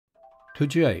To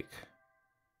Jake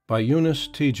by Eunice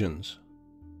Tietjens.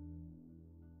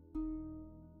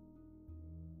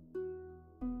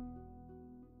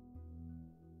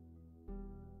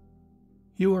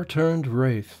 You are turned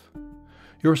wraith,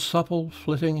 your supple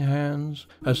flitting hands,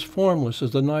 as formless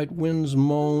as the night wind's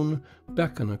moan,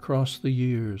 beckon across the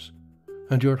years,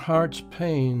 and your heart's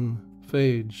pain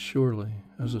fades surely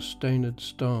as a stainèd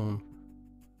stone.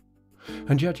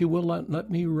 And yet you will not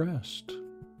let me rest,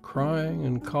 crying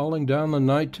and calling down the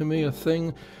night to me, a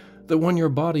thing that when your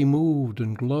body moved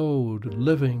and glowed,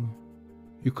 living,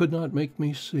 you could not make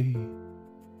me see.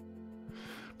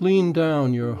 Lean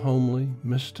down your homely,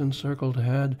 mist-encircled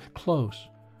head, close,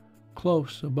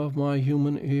 close above my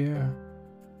human ear,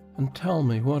 and tell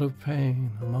me what of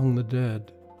pain among the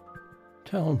dead.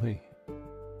 Tell me,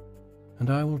 and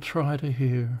I will try to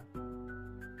hear.